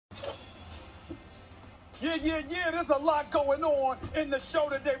Yeah. There's a lot going on in the show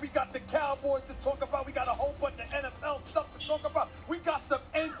today. We got the Cowboys to talk about. We got a whole bunch of NFL stuff to talk about. We got some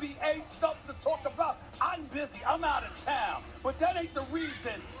NBA stuff to talk about. I'm busy. I'm out of town. But that ain't the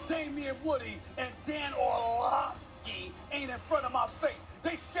reason Damian Woody and Dan Orlovsky ain't in front of my face.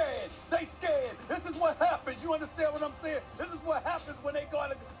 They scared. This is what happens. You understand what I'm saying? This is what happens when they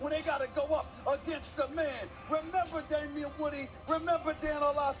gotta go up against the man. Remember Damian Woody. Remember Dan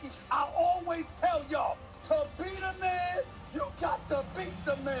Orlovsky. I always tell y'all, to beat a man, you got to beat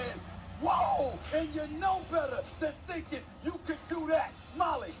the man. Whoa! And you know better than thinking you could do that.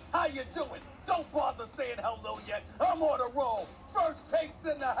 Molly, how you doing? Don't bother saying hello yet. I'm on a roll. First takes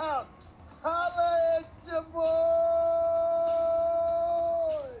in the house. Holla at your boy!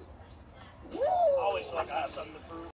 I always feel like I have something to prove.